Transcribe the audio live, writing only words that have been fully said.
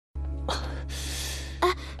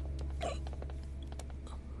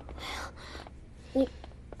你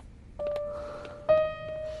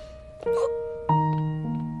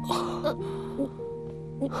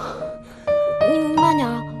慢点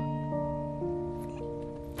啊！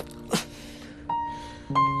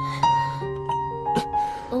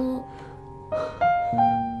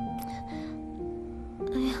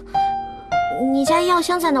哎呀，你家药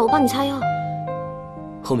箱在哪？我帮你擦药。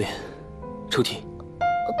后面，抽屉。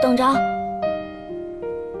等着啊。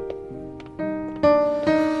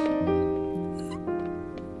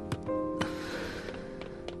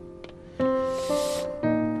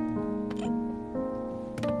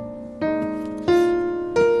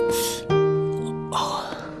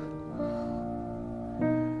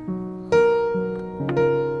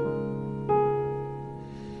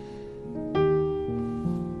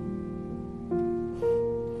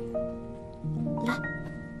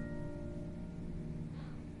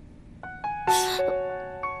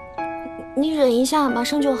 你忍一下，马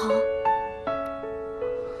上就好。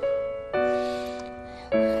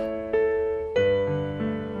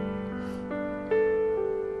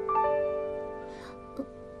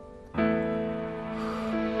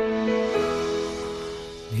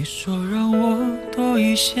你说让我多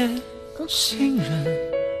一些信任，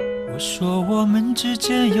我说我们之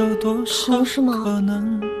间有多少可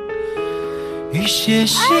能？一些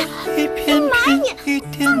些，一片片，一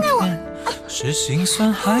点点。 是心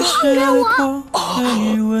酸还是爱过的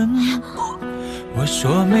余温？我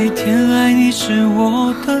说每天爱你是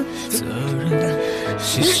我的责任，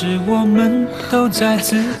其实我们都在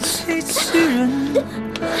自欺欺人。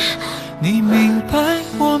你明白，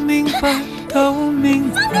我明白，都明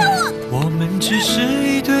白，我们只是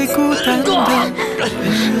一对孤单的人。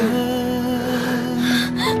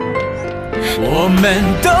我们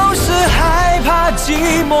都是害怕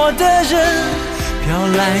寂寞的人。 飘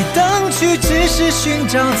来荡去，只是寻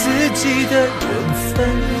找自己的缘分。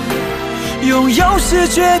拥有时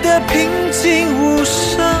觉得平静无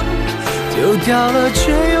声，丢掉了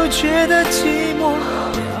却又觉得寂寞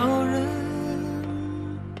撩人。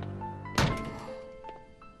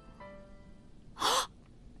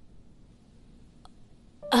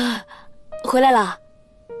回来了。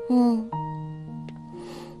嗯。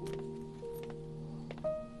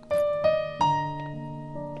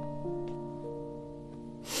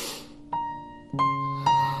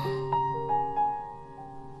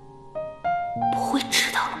 不会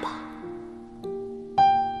知道了吧？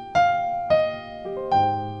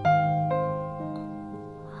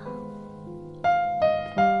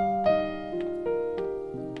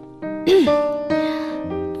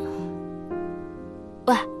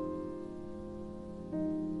喂，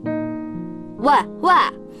喂喂，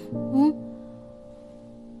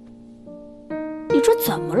你这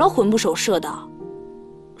怎么了？魂不守舍的，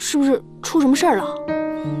是不是出什么事儿了？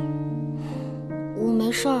我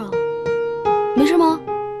没事儿啊。 没事吗？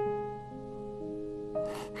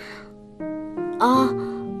啊，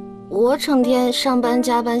我成天上班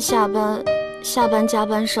加班下班，下班加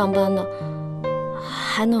班上班的，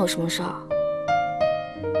还能有什么事儿？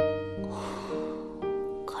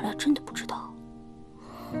看来真的不知道。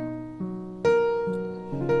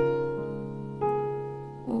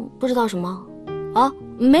不知道什么？啊，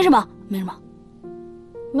没什么，没什么，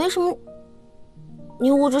没什么。你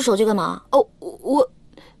捂着手机干嘛？哦，我。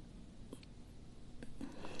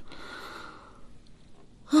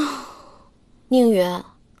 宁宇，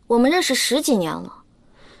我们认识10几年了，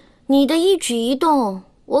你的一举一动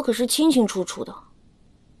我可是清清楚楚的，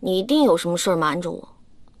你一定有什么事儿瞒着我。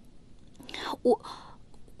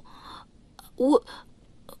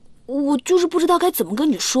我就是不知道该怎么跟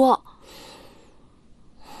你说。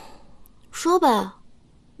说呗，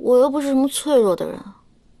我又不是什么脆弱的人。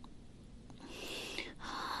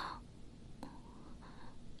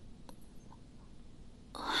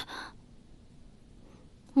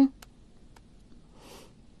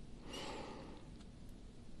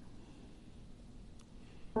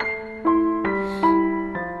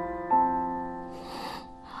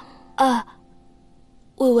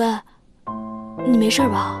薇薇，你没事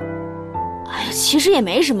吧？哎呀，其实也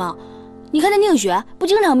没什么。你看那宁雪，不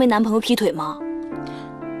经常被男朋友劈腿吗？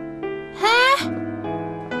哎，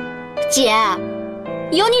姐，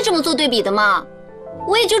有你这么做对比的吗？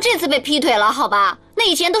我也就这次被劈腿了，好吧？那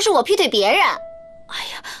以前都是我劈腿别人。哎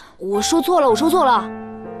呀，我说错了，我说错了。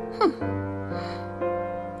哼。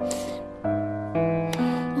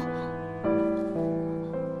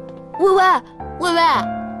薇薇，薇薇，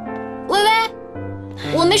薇薇。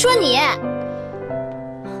 我没说你，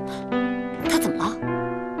他怎么了？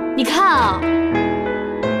你看啊，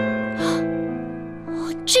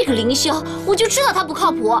这个凌霄，我就知道他不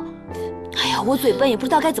靠谱。哎呀，我嘴笨，也不知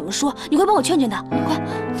道该怎么说，你快帮我劝劝他，快！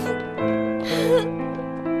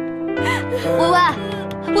薇薇，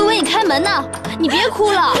薇薇，你开门呐！你别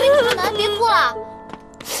哭了，别哭了。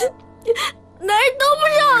男人都不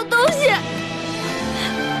是好东西，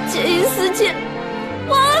见异思迁，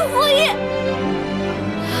忘恩负义。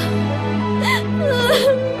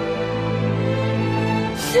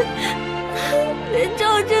连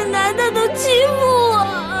赵正南他都欺负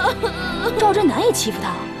我。赵正南也欺负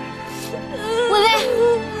他？薇薇，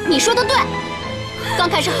你说的对。刚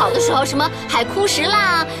开始好的时候，什么海枯石烂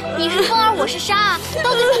啊，你是风儿我是沙啊，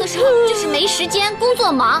到最后的时候就是没时间，工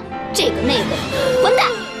作忙，这个那个，混蛋！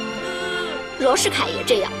罗世凯也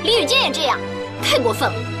这样，李宇坚也这样，太过分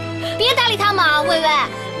了！别搭理他们啊，薇薇。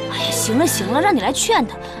哎呀，行了行了，让你来劝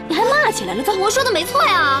他，你还骂起来了，走。我说的没错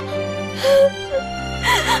呀。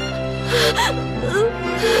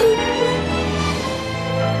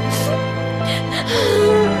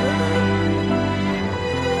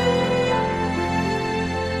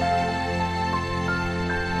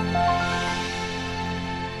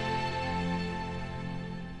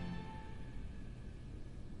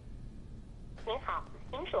您好，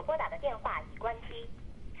您所拨打的电话已关机。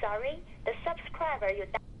Sorry, the subscriber you.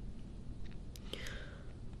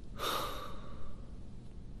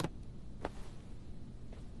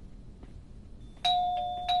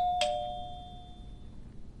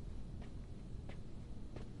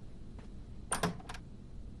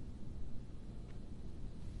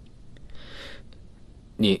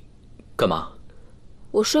 你干嘛？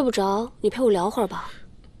我睡不着，你陪我聊会儿吧。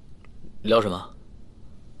聊什么？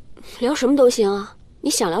聊什么都行啊，你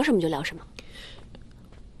想聊什么就聊什么。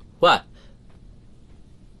喂，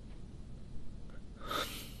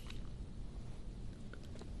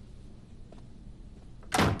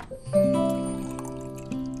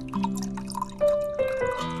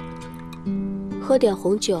喝点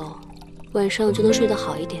红酒，晚上就能睡得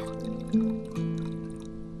好一点。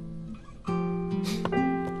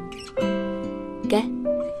给。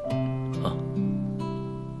啊。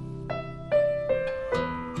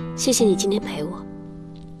谢谢你今天陪我。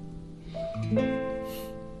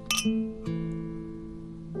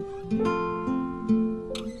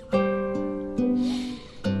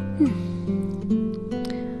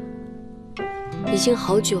已经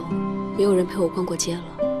好久没有人陪我逛过街了。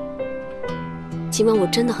今晚我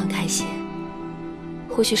真的很开心，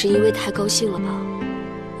或许是因为太高兴了吧，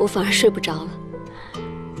我反而睡不着了。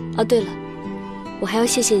哦，对了，我还要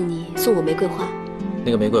谢谢你送我玫瑰花。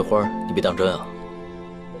那个玫瑰花你别当真啊。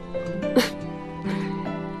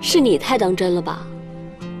是你太当真了吧？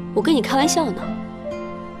我跟你开玩笑呢。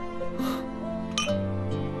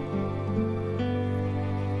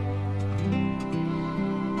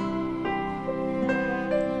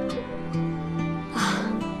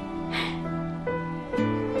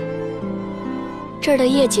这儿的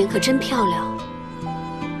夜景可真漂亮。